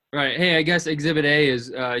Right. Hey, I guess Exhibit A is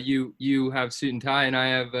you have suit and tie and I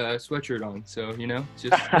have a sweatshirt on. So,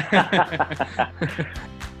 just.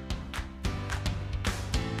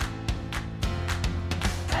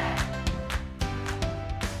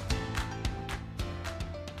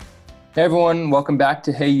 Hey everyone, welcome back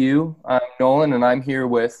to Hey You. I'm Nolan and I'm here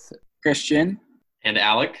with Christian and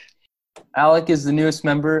Alec. Alec is the newest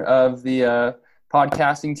member of the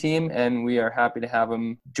podcasting team and we are happy to have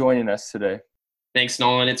him joining us today. Thanks,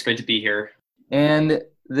 Nolan. It's great to be here. And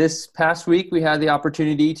this past week, we had the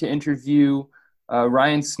opportunity to interview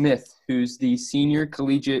Ryan Smith, who's the Senior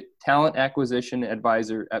Collegiate Talent Acquisition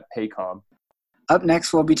Advisor at Paycom. Up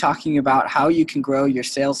next, we'll be talking about how you can grow your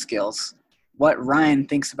sales skills, what Ryan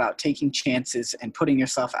thinks about taking chances and putting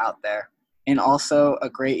yourself out there, and also a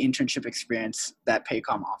great internship experience that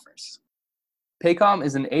Paycom offers. Paycom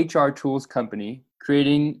is an HR tools company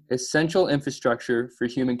creating essential infrastructure for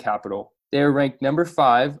human capital. They are ranked number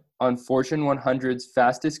 5 on Fortune 100's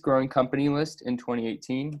fastest growing company list in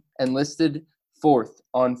 2018 and listed 4th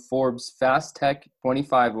on Forbes Fast Tech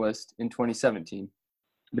 25 list in 2017.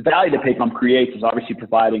 The value that Paycom creates is obviously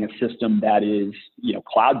providing a system that is,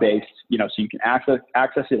 cloud-based, so you can access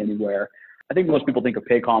it anywhere. I think most people think of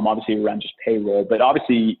Paycom obviously around just payroll, but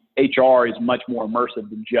obviously HR is much more immersive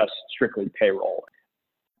than just strictly payroll.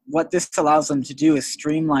 What this allows them to do is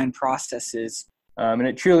streamline processes. And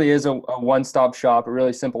it truly is a one-stop shop, a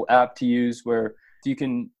really simple app to use where you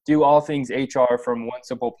can do all things HR from one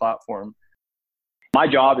simple platform. My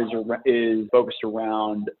job is focused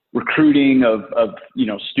around recruiting of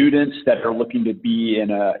students that are looking to be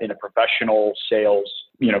in a professional sales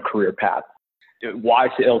career path. Why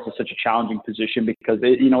sales is such a challenging position? Because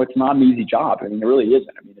it's not an easy job. It really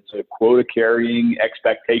isn't. It's a quota carrying,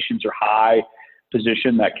 expectations are high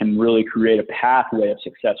position that can really create a pathway of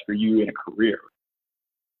success for you in a career.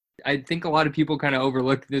 I think a lot of people kind of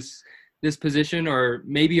overlook this position, or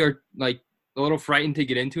maybe are like a little frightened to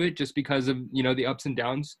get into it just because of, the ups and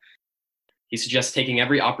downs. He suggests taking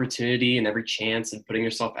every opportunity and every chance and putting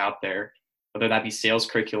yourself out there, whether that be sales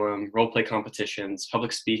curriculum, role play competitions,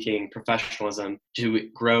 public speaking, professionalism,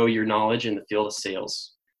 to grow your knowledge in the field of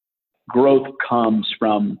sales. Growth comes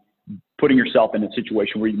from putting yourself in a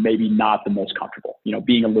situation where you maybe not the most comfortable,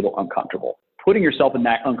 being a little uncomfortable. Putting yourself in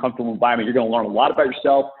that uncomfortable environment, you're going to learn a lot about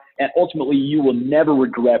yourself. And ultimately, you will never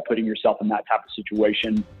regret putting yourself in that type of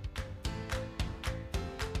situation.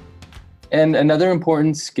 And another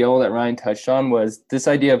important skill that Ryan touched on was this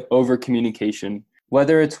idea of over-communication.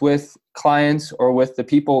 Whether it's with clients or with the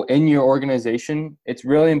people in your organization, it's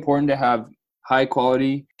really important to have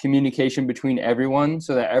high-quality communication between everyone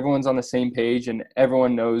so that everyone's on the same page and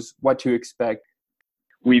everyone knows what to expect.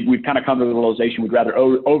 We've kind of come to the realization we'd rather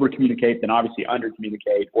over-communicate than obviously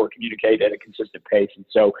under-communicate or communicate at a consistent pace. And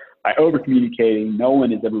so by over-communicating, no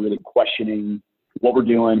one is ever really questioning what we're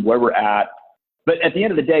doing, where we're at. But at the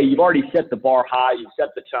end of the day, you've already set the bar high. You've set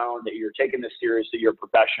the tone that you're taking this seriously, you're a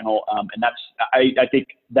professional. And that's, I think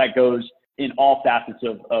that goes in all facets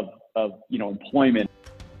of employment.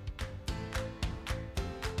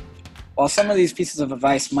 While some of these pieces of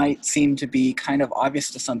advice might seem to be kind of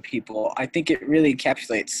obvious to some people, I think it really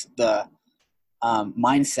encapsulates the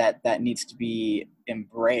mindset that needs to be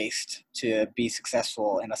embraced to be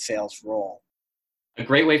successful in a sales role. A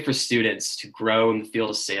great way for students to grow in the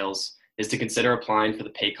field of sales is to consider applying for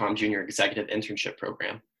the Paycom Junior Executive Internship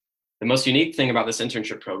Program. The most unique thing about this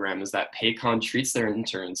internship program is that Paycom treats their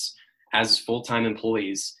interns as full-time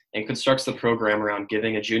employees and constructs the program around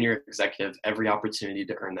giving a junior executive every opportunity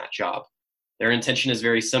to earn that job. Their intention is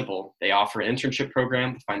very simple. They offer an internship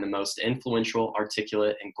program to find the most influential,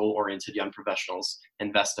 articulate, and goal-oriented young professionals,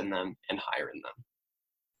 invest in them, and hire in them.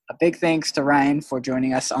 A big thanks to Ryan for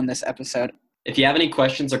joining us on this episode. If you have any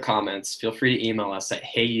questions or comments, feel free to email us at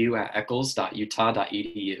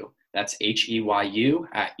heyu@eccles.utah.edu. That's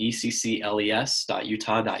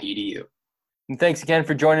heyu@eccles.utah.edu. And thanks again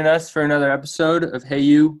for joining us for another episode of Hey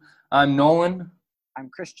You. I'm Nolan. I'm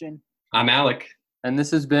Christian. I'm Alec. And this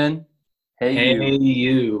has been Hey You. Hey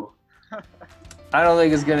You. I don't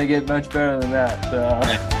think it's going to get much better than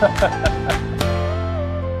that. So.